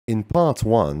In part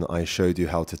 1, I showed you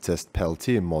how to test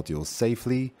Peltier modules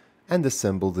safely and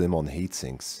assemble them on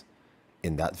heatsinks.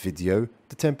 In that video,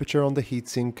 the temperature on the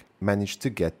heatsink managed to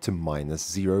get to minus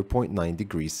 0.9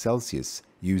 degrees Celsius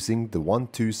using the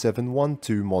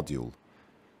 12712 module.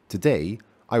 Today,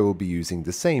 I will be using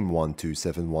the same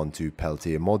 12712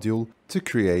 Peltier module to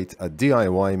create a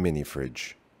DIY mini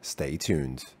fridge. Stay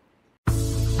tuned.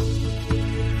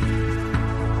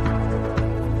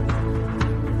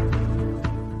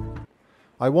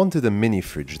 I wanted a mini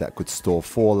fridge that could store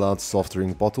 4 large soft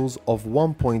drink bottles of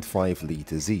 1.5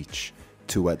 liters each,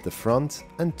 2 at the front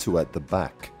and 2 at the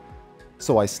back.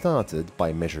 So I started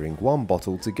by measuring one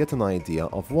bottle to get an idea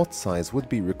of what size would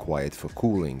be required for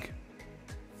cooling.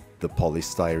 The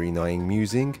polystyrene I am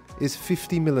using is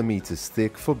 50 mm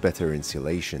thick for better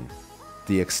insulation.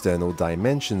 The external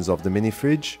dimensions of the mini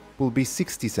fridge will be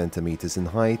 60 cm in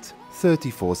height,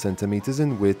 34 cm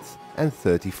in width and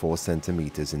 34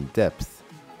 cm in depth.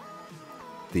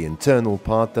 The internal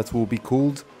part that will be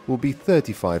cooled will be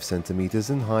 35 cm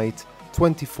in height,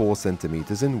 24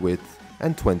 cm in width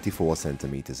and 24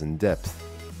 cm in depth.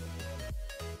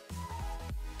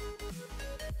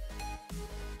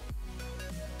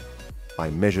 I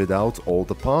measured out all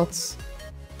the parts .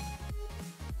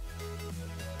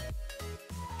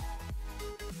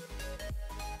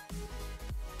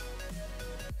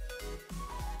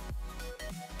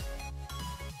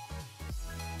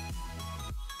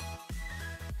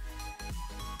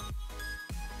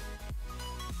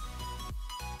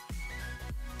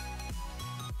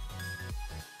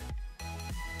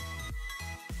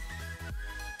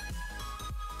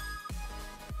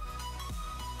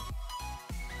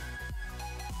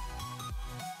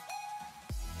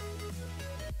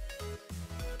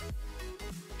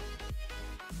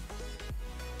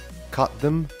 Cut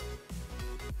them .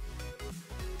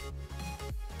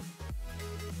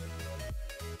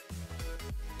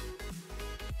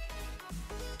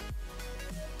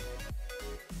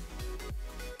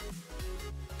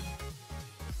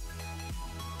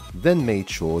 Then made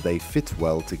sure they fit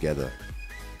well together.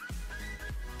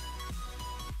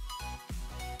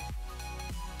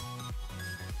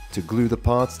 To glue the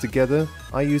parts together,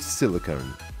 I used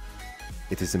silicone.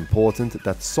 It is important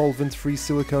that solvent-free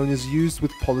silicone is used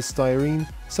with polystyrene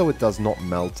so it does not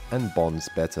melt and bonds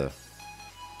better.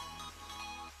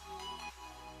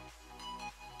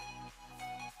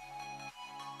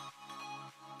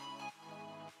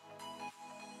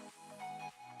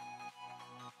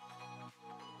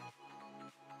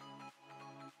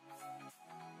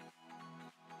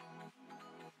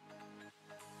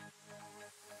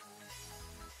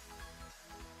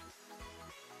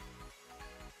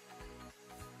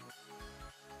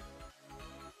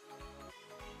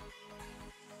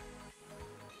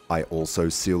 I also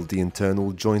sealed the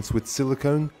internal joints with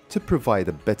silicone to provide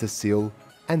a better seal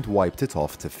and wiped it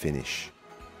off to finish.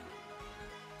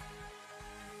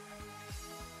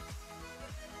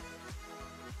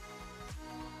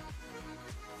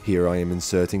 Here I am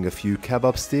inserting a few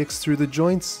kebab sticks through the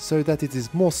joints so that it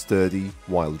is more sturdy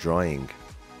while drying.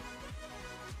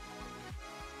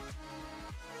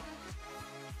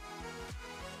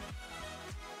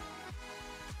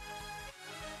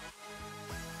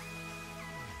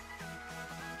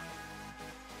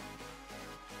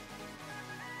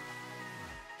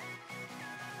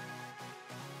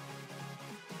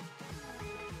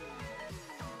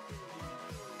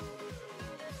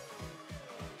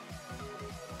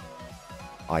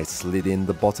 I slid in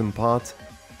the bottom part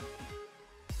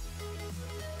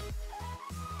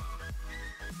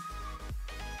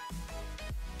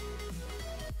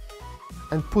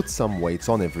and put some weights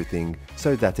on everything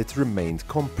so that it remained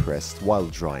compressed while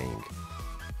drying.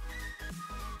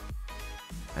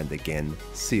 And again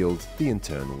sealed the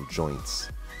internal joints.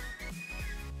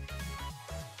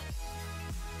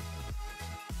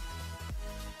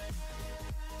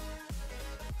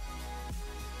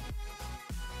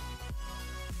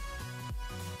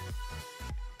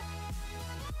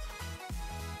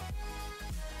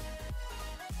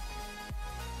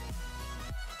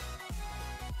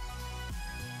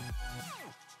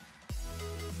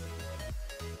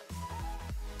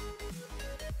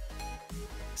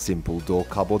 Simple door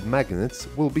cupboard magnets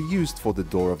will be used for the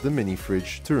door of the mini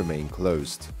fridge to remain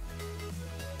closed.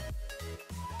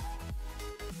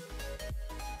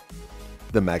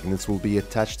 The magnets will be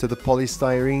attached to the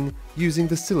polystyrene using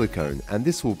the silicone, and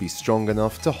this will be strong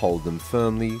enough to hold them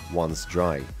firmly once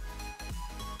dry.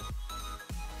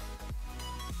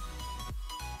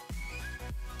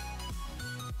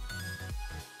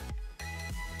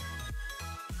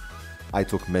 I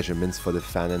took measurements for the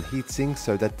fan and heatsink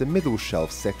so that the middle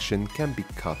shelf section can be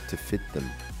cut to fit them.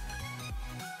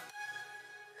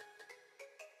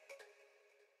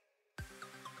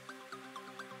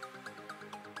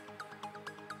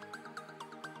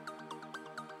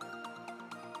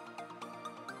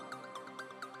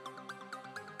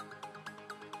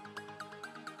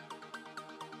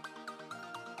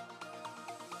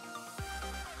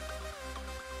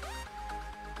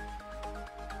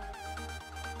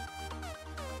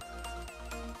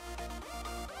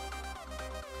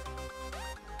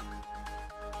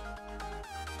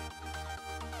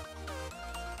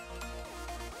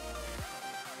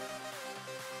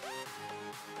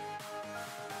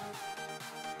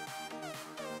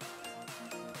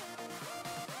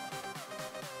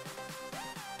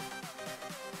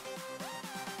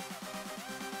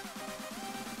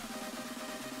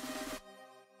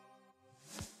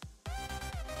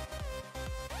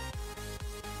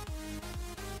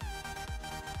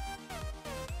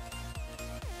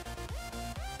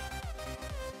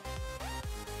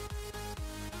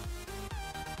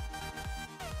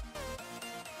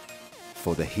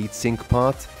 For the heatsink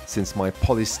part, since my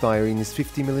polystyrene is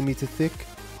 50mm thick,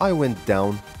 I went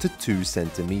down to 2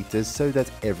 cm so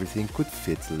that everything could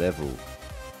fit level.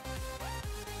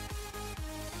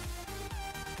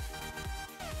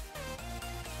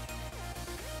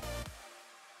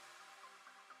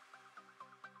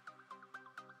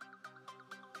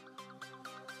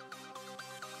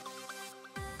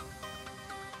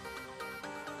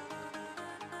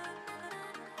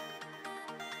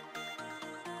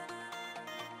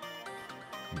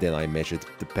 Then I measured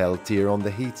the Peltier on the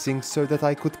heatsink so that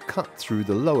I could cut through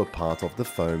the lower part of the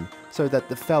foam so that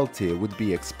the Peltier would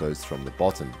be exposed from the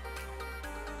bottom.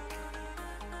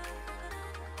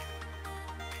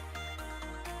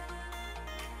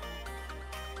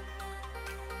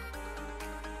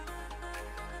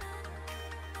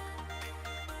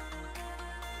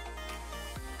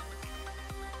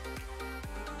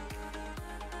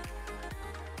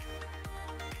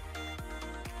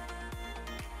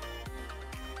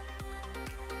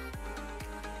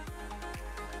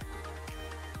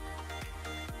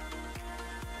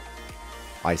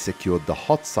 I secured the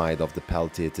hot side of the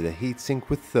Peltier to the heatsink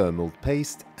with thermal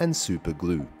paste and super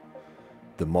glue.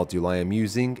 The module I am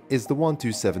using is the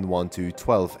 12712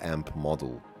 12A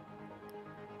model.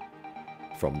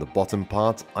 From the bottom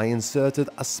part, I inserted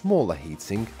a smaller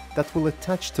heatsink that will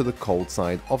attach to the cold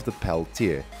side of the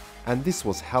Peltier, and this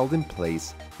was held in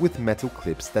place with metal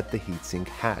clips that the heatsink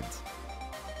had.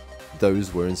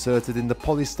 Those were inserted in the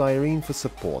polystyrene for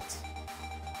support.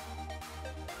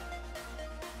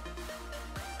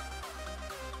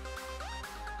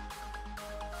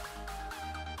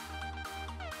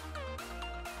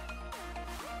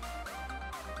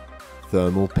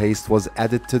 Thermal paste was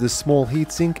added to the small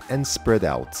heatsink and spread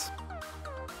out.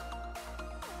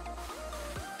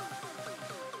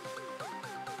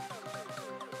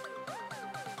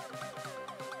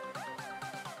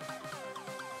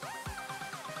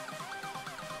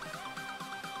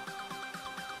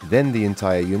 Then the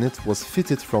entire unit was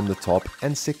fitted from the top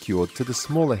and secured to the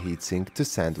smaller heatsink to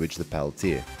sandwich the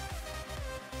Peltier.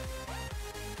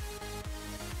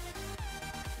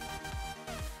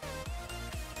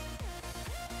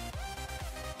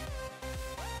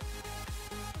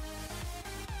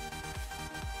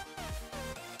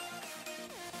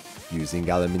 Using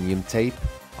aluminium tape,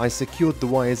 I secured the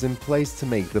wires in place to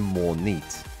make them more neat.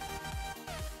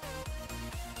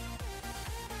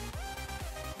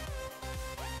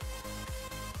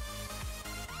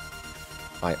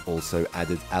 I also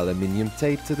added aluminium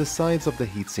tape to the sides of the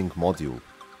heatsink module.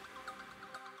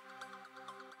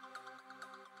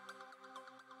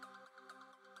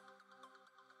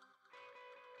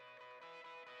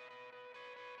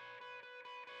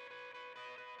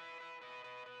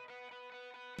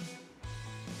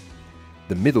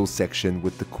 The middle section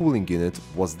with the cooling unit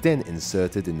was then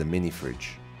inserted in the mini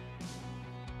fridge.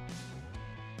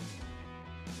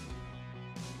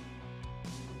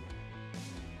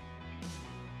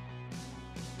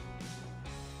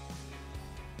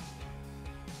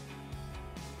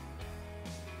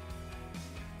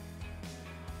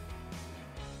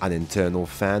 An internal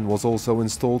fan was also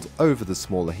installed over the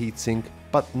smaller heatsink,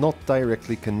 but not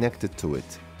directly connected to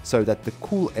it, so that the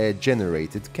cool air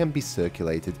generated can be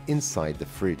circulated inside the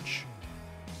fridge.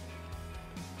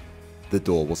 The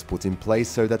door was put in place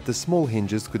so that the small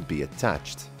hinges could be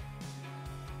attached.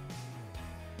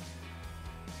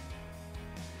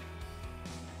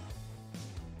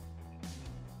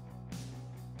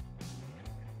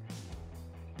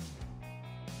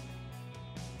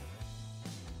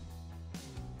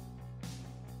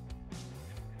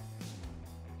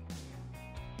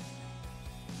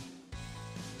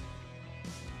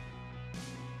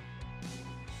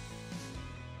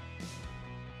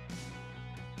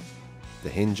 The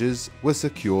hinges were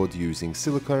secured using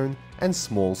silicone and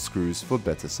small screws for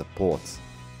better support.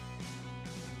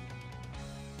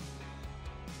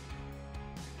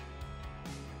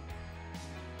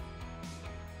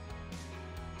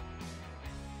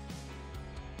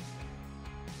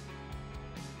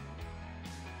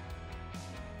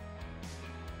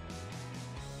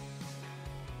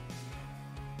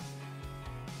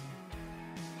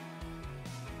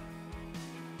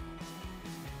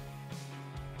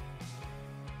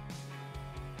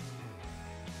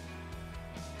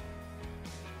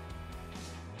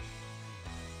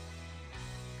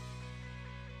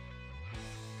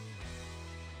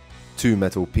 Two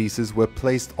metal pieces were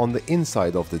placed on the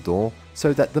inside of the door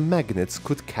so that the magnets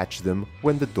could catch them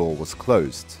when the door was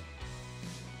closed.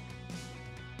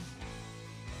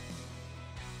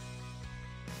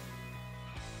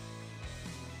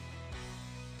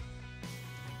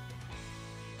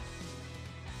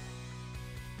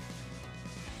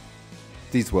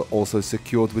 These were also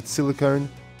secured with silicone.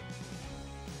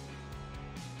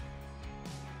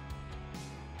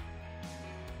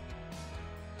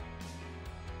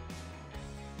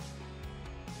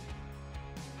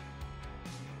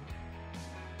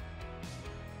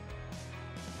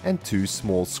 And 2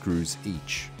 small screws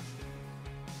each.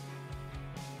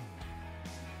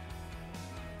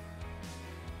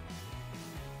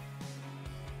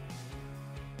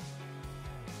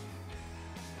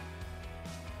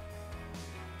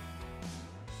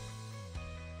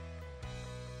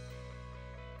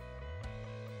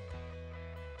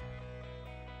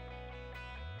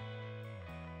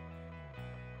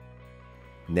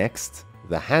 Next,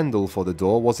 the handle for the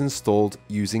door was installed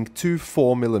using 2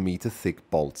 4mm thick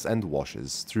bolts and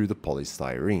washers through the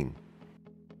polystyrene.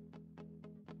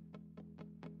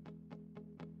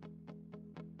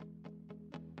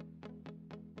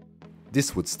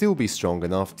 This would still be strong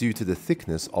enough due to the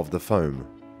thickness of the foam.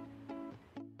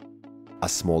 A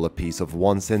smaller piece of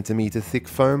 1 cm thick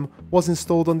foam was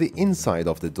installed on the inside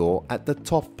of the door at the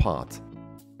top part.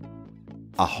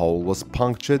 A hole was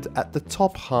punctured at the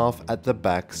top half at the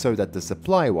back so that the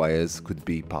supply wires could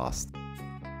be passed.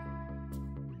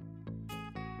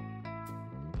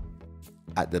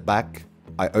 At the back,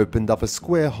 I opened up a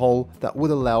square hole that would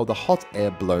allow the hot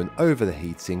air blown over the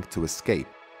heatsink to escape.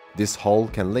 This hole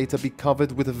can later be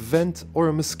covered with a vent or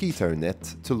a mosquito net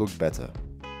to look better.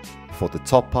 For the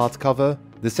top part cover,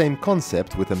 the same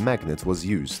concept with a magnet was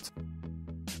used.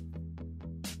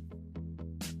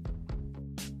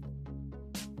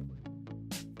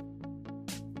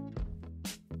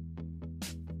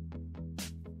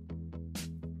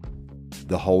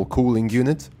 The whole cooling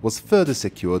unit was further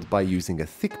secured by using a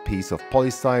thick piece of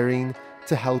polystyrene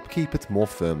to help keep it more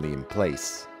firmly in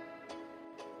place.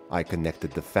 I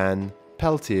connected the fan,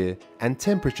 Peltier and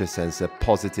temperature sensor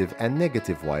positive and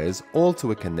negative wires all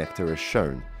to a connector as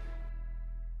shown,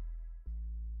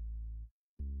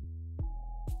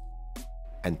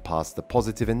 and passed the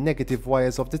positive and negative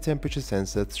wires of the temperature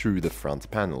sensor through the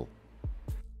front panel.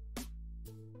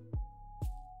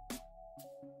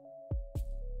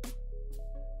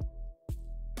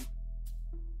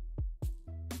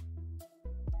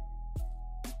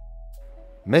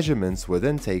 Measurements were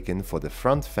then taken for the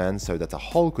front fan so that a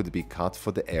hole could be cut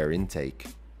for the air intake.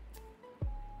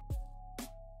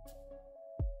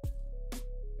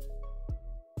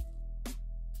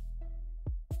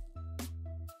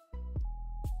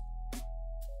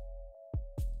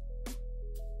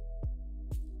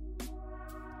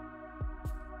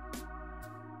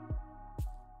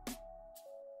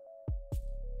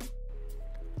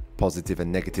 Positive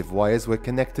and negative wires were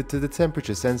connected to the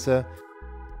temperature sensor,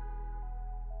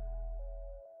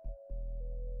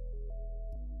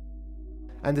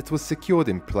 and it was secured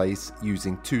in place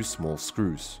using 2 small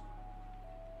screws.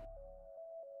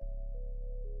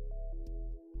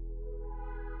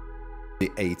 The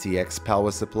ATX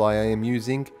power supply I am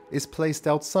using is placed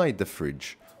outside the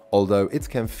fridge, although it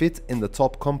can fit in the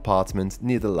top compartment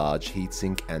near the large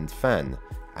heatsink and fan,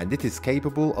 and it is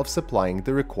capable of supplying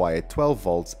the required 12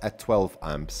 volts at 12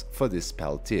 amps for this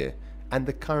Peltier and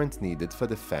the current needed for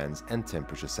the fans and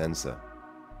temperature sensor.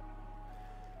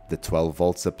 The 12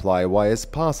 volt supply wires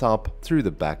pass up through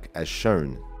the back as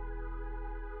shown.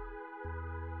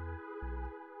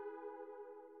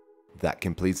 That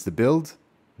completes the build.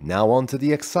 Now on to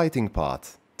the exciting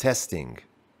part, testing.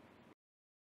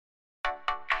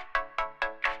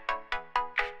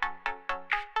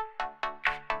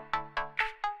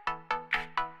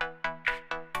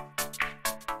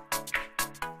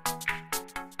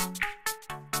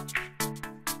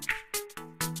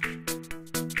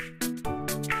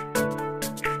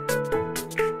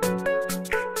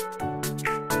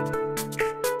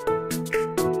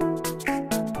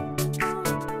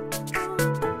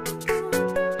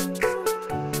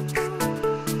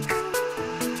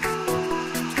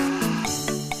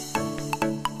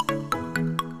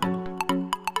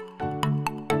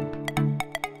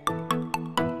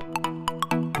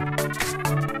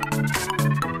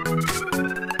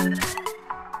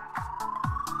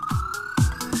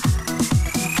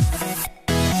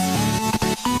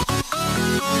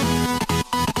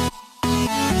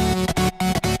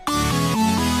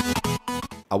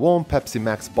 A warm Pepsi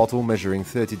Max bottle measuring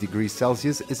 30 degrees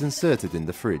Celsius is inserted in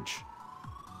the fridge.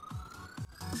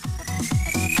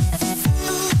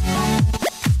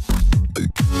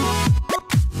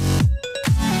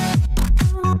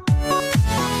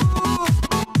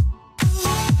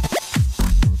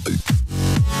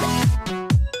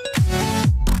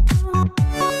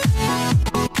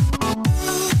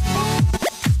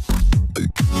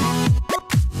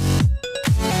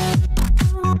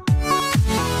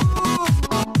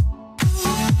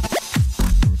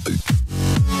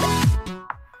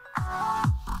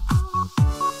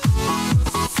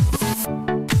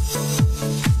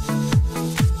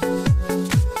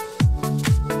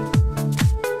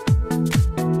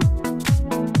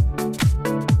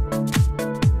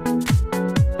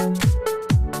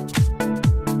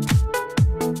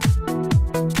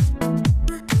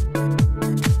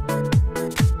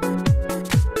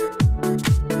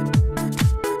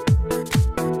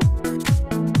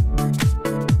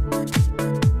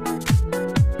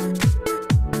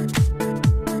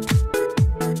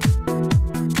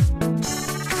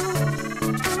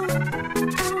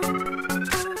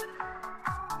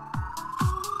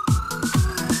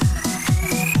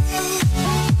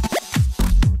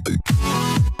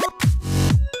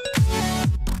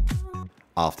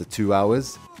 After 2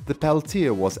 hours, the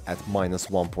Peltier was at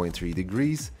 -1.3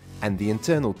 degrees and the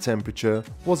internal temperature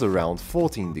was around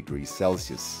 14 degrees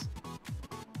Celsius.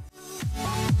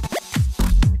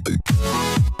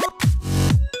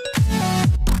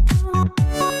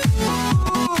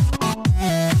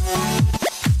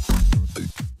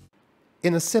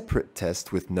 In a separate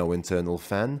test with no internal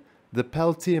fan, the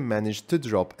Peltier managed to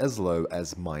drop as low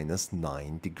as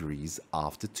 -9 degrees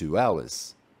after 2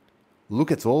 hours. Look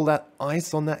at all that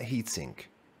ice on that heatsink.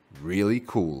 Really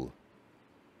cool.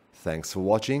 Thanks for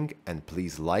watching and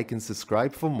please like and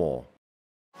subscribe for more.